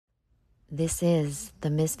This is the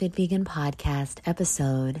Misfit Vegan Podcast,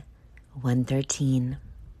 episode 113.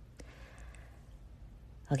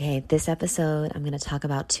 Okay, this episode, I'm going to talk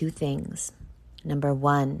about two things. Number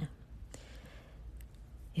one,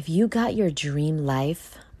 if you got your dream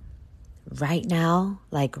life right now,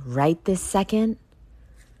 like right this second,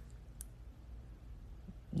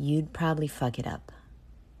 you'd probably fuck it up.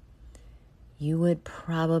 You would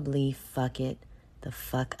probably fuck it the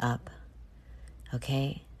fuck up.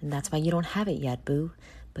 Okay? And that's why you don't have it yet, boo.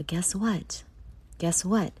 But guess what? Guess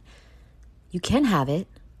what? You can have it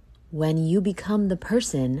when you become the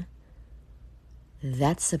person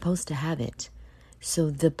that's supposed to have it. So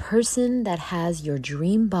the person that has your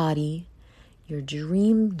dream body, your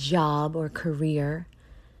dream job or career,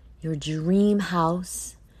 your dream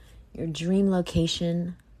house, your dream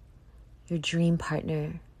location, your dream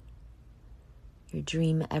partner, your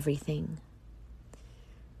dream everything.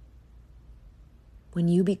 When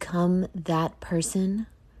you become that person,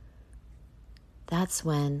 that's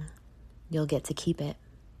when you'll get to keep it.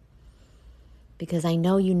 Because I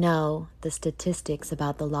know you know the statistics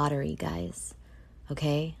about the lottery, guys.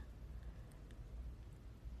 Okay?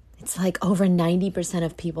 It's like over 90%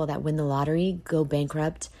 of people that win the lottery go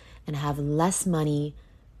bankrupt and have less money.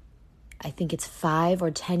 I think it's 5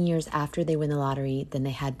 or 10 years after they win the lottery than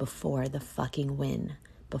they had before the fucking win,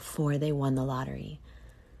 before they won the lottery.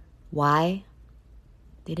 Why?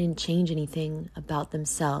 They didn't change anything about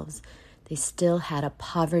themselves. They still had a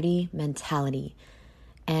poverty mentality.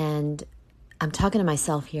 And I'm talking to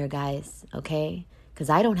myself here, guys, okay?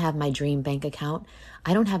 Because I don't have my dream bank account.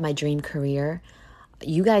 I don't have my dream career.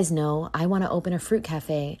 You guys know I want to open a fruit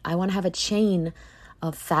cafe. I want to have a chain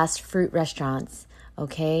of fast fruit restaurants,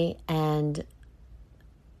 okay? And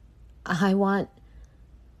I want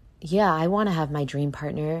to have my dream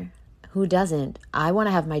partner. Who doesn't? I want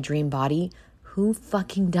to have my dream body. Who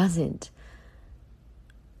fucking doesn't?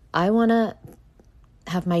 I want to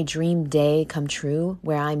have my dream day come true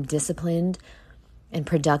where I'm disciplined and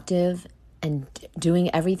productive and doing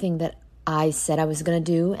everything that I said I was going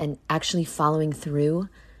to do and actually following through.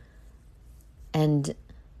 And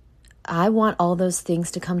I want all those things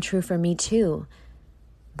to come true for me too.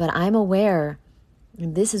 But I'm aware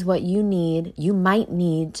this is what you might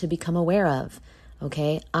need to become aware of.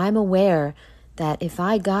 Okay? I'm aware that if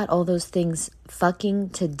I got all those things fucking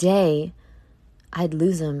today, I'd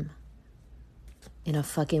lose them in a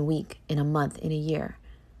fucking week, in a month, in a year.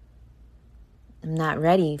 I'm not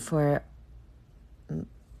ready for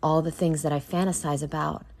all the things that I fantasize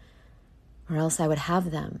about, or else I would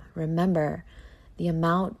have them. Remember, the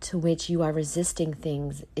amount to which you are resisting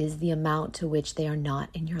things is the amount to which they are not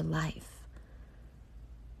in your life.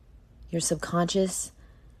 Your subconscious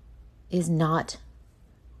is not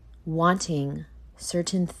wanting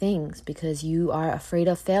certain things because you are afraid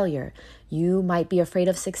of failure. You might be afraid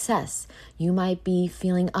of success. You might be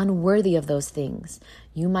feeling unworthy of those things.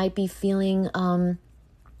 You might be feeling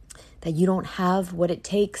that you don't have what it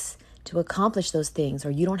takes to accomplish those things,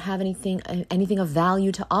 or you don't have anything of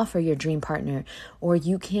value to offer your dream partner, or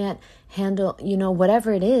you can't handle,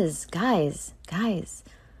 whatever it is. Guys,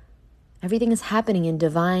 everything is happening in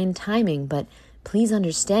divine timing, but please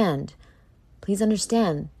understand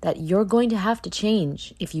that you're going to have to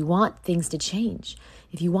change if you want things to change.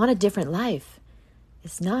 If you want a different life,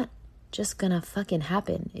 it's not just gonna fucking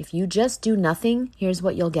happen. If you just do nothing, here's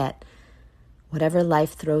what you'll get. Whatever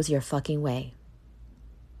life throws your fucking way.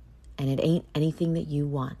 And it ain't anything that you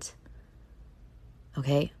want.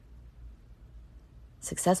 Okay?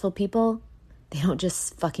 Successful people, they don't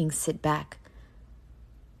just fucking sit back.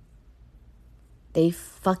 They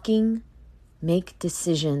fucking make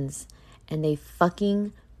decisions. And they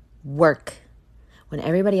fucking work when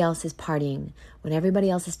everybody else is partying, when everybody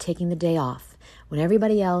else is taking the day off, when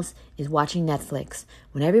everybody else is watching Netflix,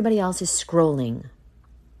 when everybody else is scrolling.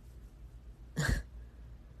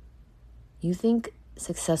 You think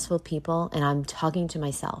successful people, and I'm talking to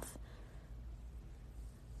myself,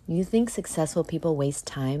 you think successful people waste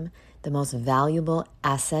time, the most valuable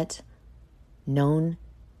asset known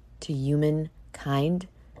to humankind?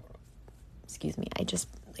 Excuse me, I just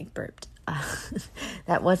burped.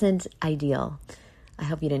 That wasn't ideal. I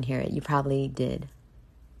hope you didn't hear it. You probably did.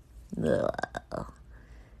 Ugh.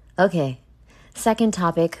 Okay. Second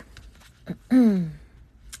topic.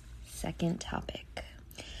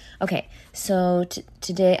 Okay. So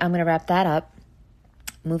today I'm going to wrap that up.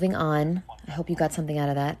 Moving on. I hope you got something out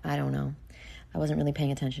of that. I don't know. I wasn't really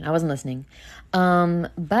paying attention. I wasn't listening.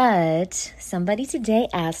 But somebody today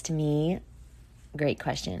asked me, great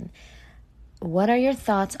question, what are your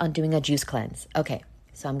thoughts on doing a juice cleanse? Okay,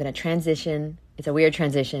 so I'm going to transition It's a weird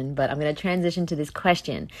transition, but I'm going to transition to this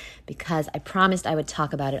question because I promised I would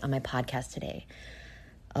talk about it on my podcast today.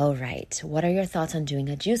 All right, what are your thoughts on doing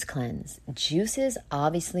a juice cleanse? Juice is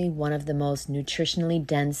obviously one of the most nutritionally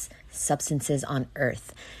dense substances on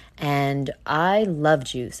earth. And I love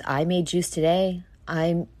juice. I made juice today.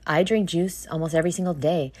 I drink juice almost every single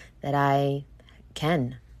day that I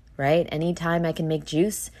can, right? Anytime I can make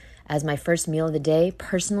juice as my first meal of the day,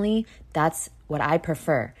 personally, that's what I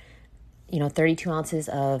prefer. 32 ounces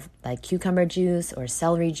of like cucumber juice or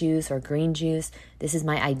celery juice or green juice. This is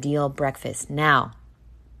my ideal breakfast. Now,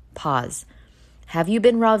 pause. Have you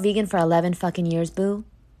been raw vegan for 11 fucking years, boo?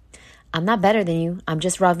 I'm not better than you. I'm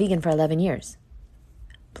just raw vegan for 11 years.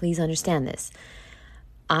 Please understand this.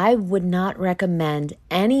 I would not recommend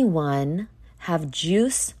anyone have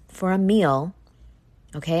juice for a meal.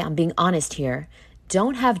 Okay, I'm being honest here.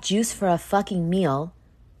 Don't have juice for a fucking meal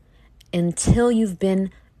until you've been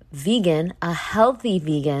vegan, a healthy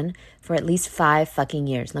vegan, for at least 5 fucking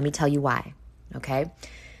years. Let me tell you why, okay?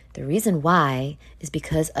 The reason why is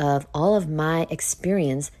because of all of my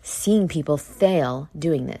experience seeing people fail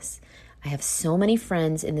doing this. I have so many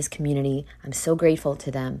friends in this community. I'm so grateful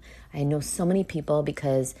to them. I know so many people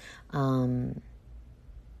because I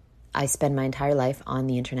spend my entire life on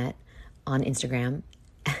the internet, on Instagram,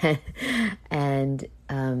 and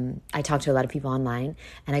I talk to a lot of people online,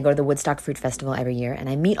 and I go to the Woodstock Fruit Festival every year, and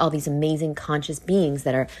I meet all these amazing conscious beings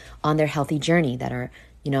that are on their healthy journey, that are,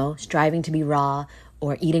 striving to be raw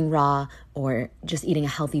or eating raw or just eating a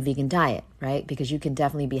healthy vegan diet, right? Because you can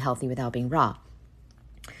definitely be healthy without being raw.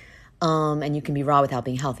 And you can be raw without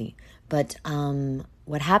being healthy. But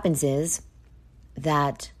what happens is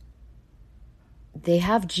that they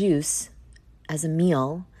have juice as a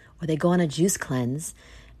meal, or they go on a juice cleanse,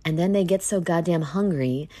 and then they get so goddamn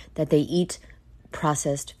hungry that they eat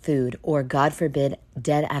processed food or, God forbid,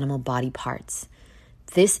 dead animal body parts.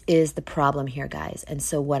 This is the problem here, guys. And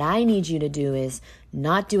so what I need you to do is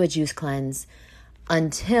not do a juice cleanse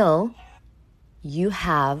until you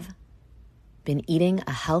have been eating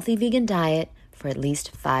a healthy vegan diet for at least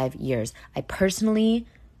 5 years. I personally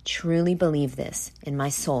truly believe this in my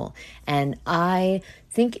soul. And I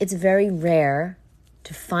think it's very rare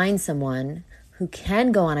to find someone who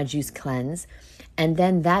can go on a juice cleanse and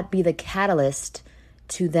then that be the catalyst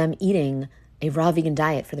to them eating a raw vegan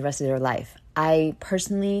diet for the rest of their life. I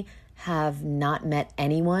personally have not met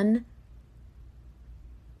anyone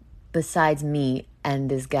besides me and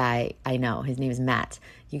this guy I know. His name is Matt.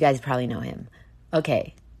 You guys probably know him.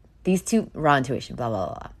 Okay, these two, Raw Intuition, blah,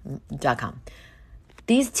 blah, blah, .com.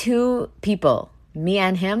 These two people, me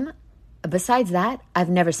and him, besides that, I've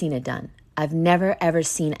never seen it done. I've never, ever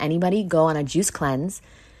seen anybody go on a juice cleanse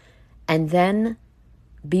and then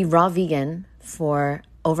be raw vegan for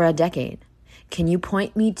over a decade. Can you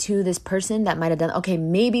point me to this person that might have done, okay,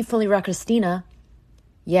 maybe Fully Raw Christina.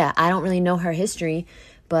 Yeah, I don't really know her history,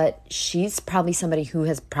 but she's probably somebody who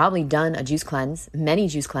has probably done a juice cleanse, many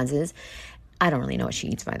juice cleanses. I don't really know what she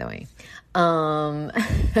eats, by the way.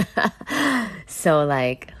 So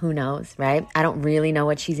like, who knows, right? I don't really know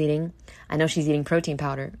what she's eating. I know she's eating protein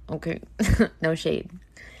powder. Okay, no shade.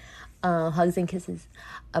 Hugs and kisses,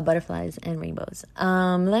 butterflies and rainbows.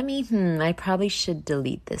 I probably should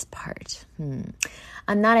delete this part.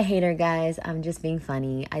 I'm not a hater, guys. I'm just being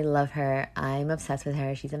funny. I love her. I'm obsessed with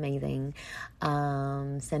her. She's amazing.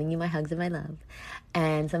 Sending you my hugs and my love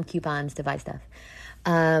and some coupons to buy stuff.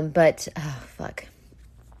 Fuck.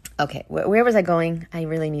 Okay, where was I going? I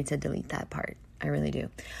really need to delete that part. I really do.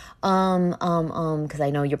 Because I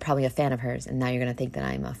know you're probably a fan of hers, and now you're gonna think that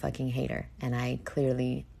I'm a fucking hater, and I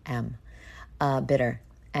clearly am, bitter.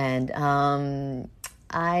 And I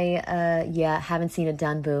haven't seen it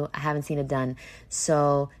done, boo. I haven't seen it done.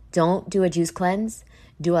 So don't do a juice cleanse.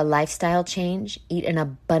 Do a lifestyle change. Eat an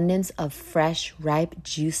abundance of fresh, ripe,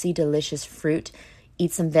 juicy, delicious fruit.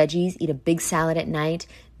 Eat some veggies. Eat a big salad at night.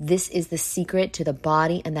 This is the secret to the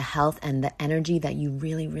body and the health and the energy that you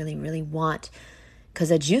really, really, really want. Because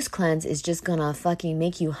a juice cleanse is just gonna fucking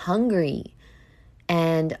make you hungry.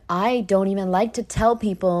 And I don't even like to tell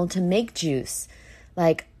people to make juice.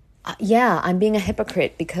 Like, I'm being a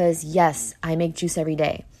hypocrite because, yes, I make juice every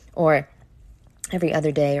day. Or every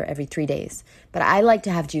other day or every 3 days. But I like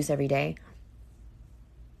to have juice every day.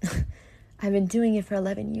 I've been doing it for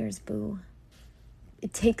 11 years, boo.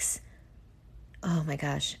 It takes... Oh my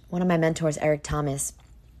gosh. One of my mentors, Eric Thomas,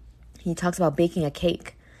 he talks about baking a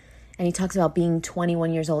cake. And he talks about being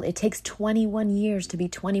 21 years old. It takes 21 years to be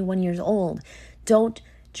 21 years old. Don't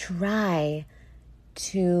try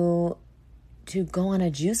to to go on a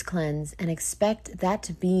juice cleanse and expect that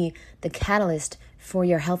to be the catalyst for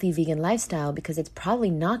your healthy vegan lifestyle, because it's probably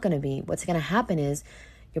not going to be. What's going to happen is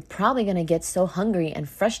you're probably going to get so hungry and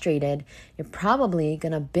frustrated. You're probably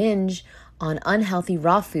going to binge on unhealthy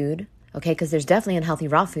raw food, okay? Because there's definitely unhealthy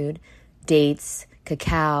raw food. Dates,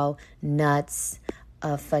 cacao, nuts,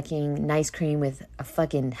 a fucking nice cream with a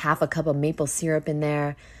fucking half a cup of maple syrup in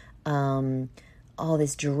there. All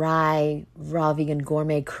this dry, raw vegan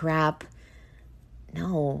gourmet crap.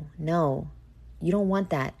 No, you don't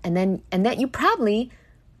want that. And then you probably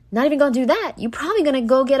not even gonna do that. You're probably gonna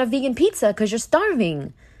go get a vegan pizza because you're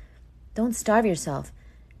starving. Don't starve yourself.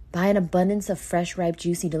 Buy an abundance of fresh, ripe,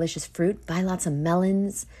 juicy, delicious fruit. Buy lots of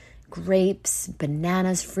melons, grapes,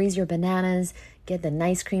 bananas. Freeze your bananas. Get the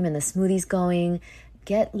nice cream and the smoothies going.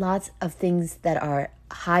 Get lots of things that are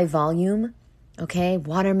high volume, okay?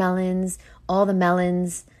 Watermelons, all the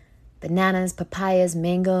melons, bananas, papayas,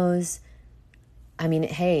 mangoes. I mean,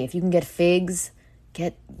 hey, if you can get figs,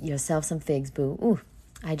 get yourself some figs, boo. Ooh,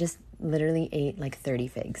 I just literally ate like 30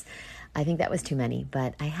 figs. I think that was too many,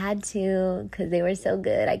 but I had to because they were so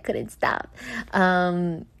good. I couldn't stop.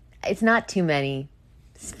 It's not too many,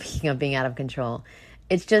 speaking of being out of control.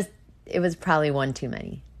 It's just, it was probably one too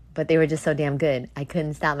many, but they were just so damn good. I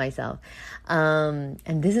couldn't stop myself. And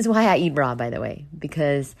this is why I eat raw, by the way,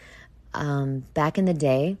 because back in the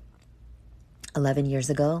day, 11 years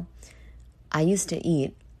ago, I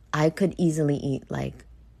could easily eat like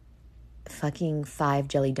fucking 5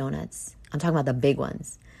 jelly donuts. I'm talking about the big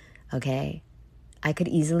ones, okay? I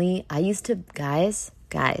used to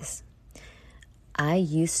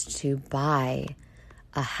buy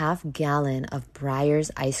a half gallon of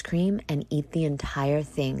Breyers ice cream and eat the entire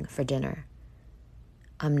thing for dinner.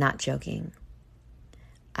 I'm not joking.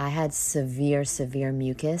 I had severe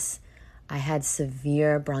mucus. I had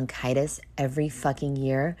severe bronchitis every fucking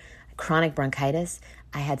year. Chronic bronchitis.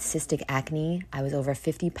 I had cystic acne. I was over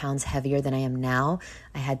 50 pounds heavier than I am now.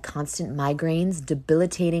 I had constant migraines,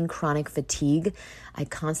 debilitating chronic fatigue. I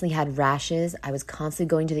constantly had rashes. I was constantly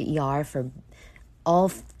going to the ER for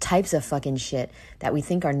all types of fucking shit that we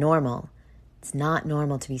think are normal. It's not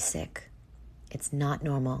normal to be sick. It's not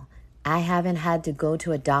normal. I haven't had to go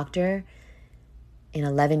to a doctor in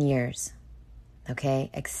 11 years, okay?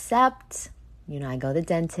 Except, I go to the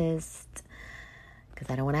dentist because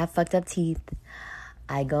I don't want to have fucked up teeth.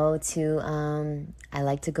 I like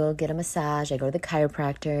to go get a massage. I go to the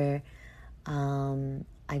chiropractor.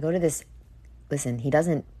 I go to this, listen, he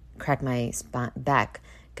doesn't crack my back,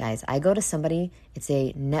 guys. I go to somebody, it's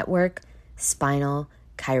a network spinal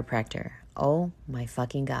chiropractor. Oh my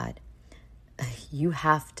fucking God. You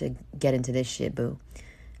have to get into this shit, boo.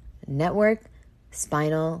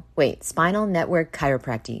 Spinal network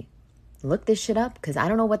chiropractic. Look this shit up because I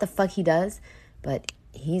don't know what the fuck he does, but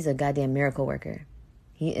he's a goddamn miracle worker.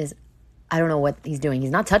 I don't know what he's doing.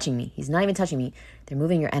 He's not touching me. He's not even touching me. They're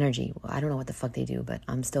moving your energy. Well, I don't know what the fuck they do, but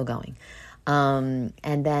I'm still going. And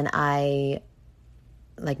then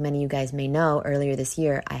like many of you guys may know, earlier this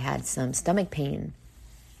year, I had some stomach pain.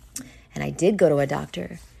 And I did go to a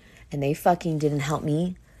doctor. And they fucking didn't help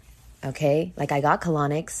me. Okay? Like, I got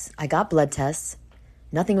colonics. I got blood tests.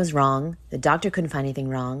 Nothing was wrong. The doctor couldn't find anything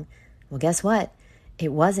wrong. Well, guess what?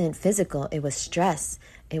 It wasn't physical. It was stress.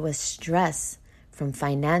 It was stress from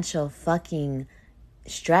financial fucking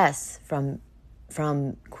stress from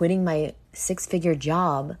quitting my 6-figure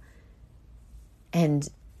job and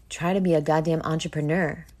try to be a goddamn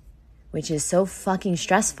entrepreneur, which is so fucking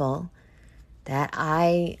stressful that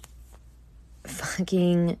I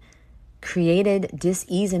fucking created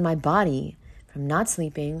dis-ease in my body from not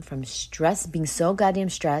sleeping, from stress, being so goddamn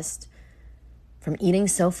stressed, from eating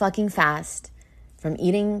so fucking fast, from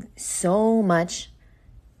eating so much,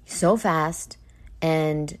 so fast,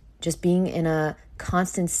 and just being in a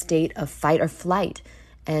constant state of fight or flight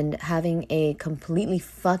and having a completely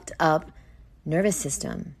fucked up nervous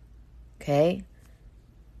system, okay?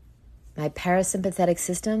 My parasympathetic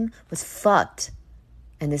system was fucked.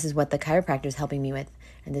 And this is what the chiropractor is helping me with.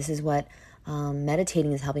 And this is what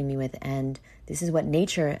meditating is helping me with. And this is what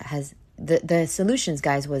nature has... The solutions,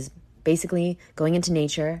 guys, was basically going into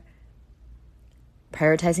nature,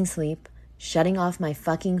 prioritizing sleep, shutting off my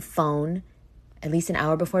fucking phone at least an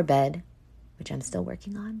hour before bed, which I'm still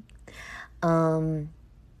working on,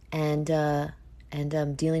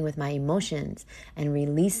 and dealing with my emotions and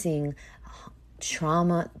releasing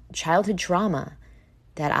childhood trauma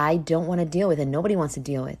that I don't want to deal with and nobody wants to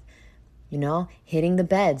deal with. Hitting the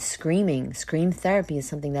bed, screaming. Scream therapy is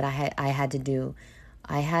something that I had to do.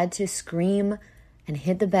 I had to scream and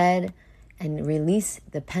hit the bed and release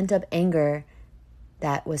the pent-up anger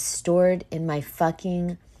that was stored in my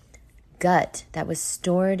fucking gut that was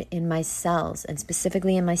stored in my cells, and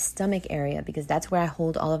specifically in my stomach area, because that's where I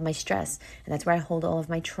hold all of my stress, and that's where I hold all of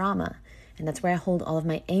my trauma, and that's where I hold all of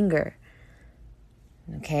my anger.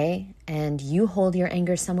 Okay? And you hold your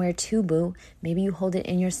anger somewhere too, boo. Maybe you hold it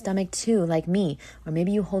in your stomach too, like me. Or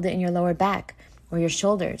maybe you hold it in your lower back, or your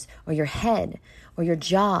shoulders, or your head, or your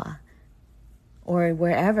jaw, or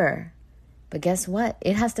wherever. But guess what?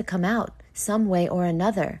 It has to come out some way or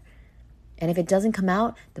another. And if it doesn't come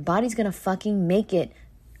out, the body's going to fucking make it.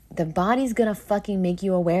 The body's going to fucking make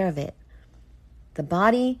you aware of it. The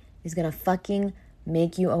body is going to fucking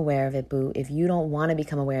make you aware of it, boo, if you don't want to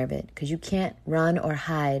become aware of it. Because you can't run or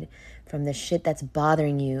hide from the shit that's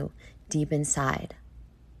bothering you deep inside.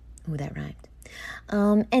 Ooh, that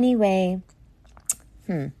rhymed. Anyway,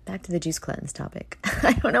 back to the juice cleanse topic.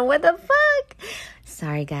 I don't know what the fuck.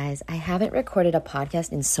 Sorry, guys. I haven't recorded a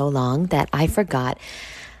podcast in so long that I forgot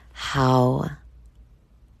how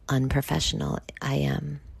unprofessional I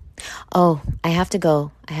am. Oh, I have to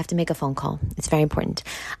go. I have to make a phone call. It's very important.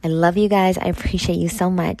 I love you guys. I appreciate you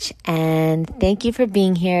so much. And thank you for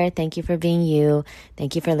being here. Thank you for being you.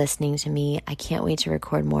 Thank you for listening to me. I can't wait to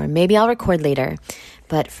record more. Maybe I'll record later.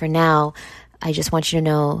 But for now, I just want you to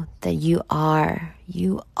know that you are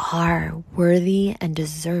worthy and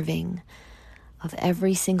deserving of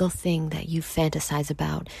every single thing that you fantasize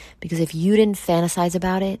about. Because if you didn't fantasize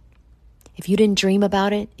about it, if you didn't dream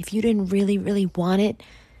about it, if you didn't really, really want it,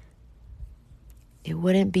 it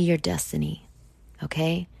wouldn't be your destiny,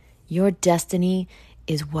 okay? Your destiny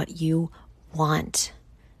is what you want.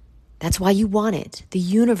 That's why you want it. The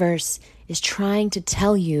universe is trying to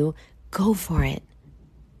tell you, go for it.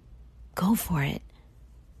 Go for it.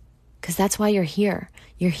 Because that's why you're here.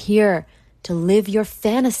 You're here to live your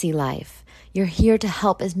fantasy life. You're here to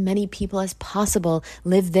help as many people as possible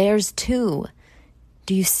live theirs too.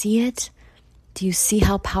 Do you see it? Do you see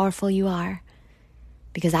how powerful you are?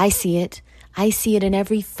 Because I see it. I see it in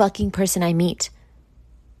every fucking person I meet.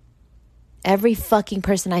 Every fucking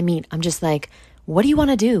person I meet, I'm just like, what do you want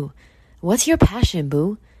to do? What's your passion,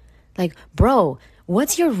 boo? Like, bro,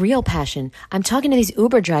 what's your real passion? I'm talking to these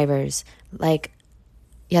Uber drivers, like,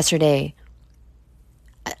 yesterday.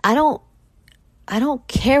 I don't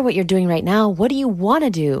care what you're doing right now. What do you want to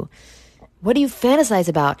do? What do you fantasize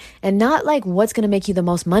about? And not like what's going to make you the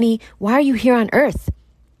most money. Why are you here on earth?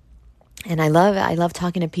 And I love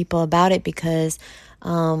talking to people about it because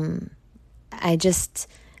I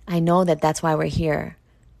know that that's why we're here.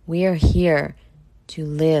 We are here to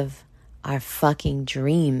live our fucking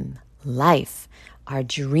dream life, our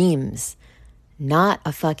dreams, not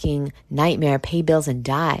a fucking nightmare, pay bills and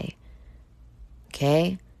die.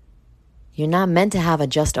 Okay? You're not meant to have a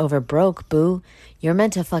just over broke, boo. You're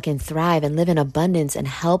meant to fucking thrive and live in abundance and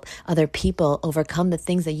help other people overcome the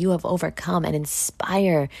things that you have overcome and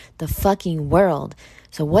inspire the fucking world.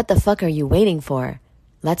 So what the fuck are you waiting for?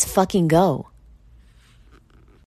 Let's fucking go.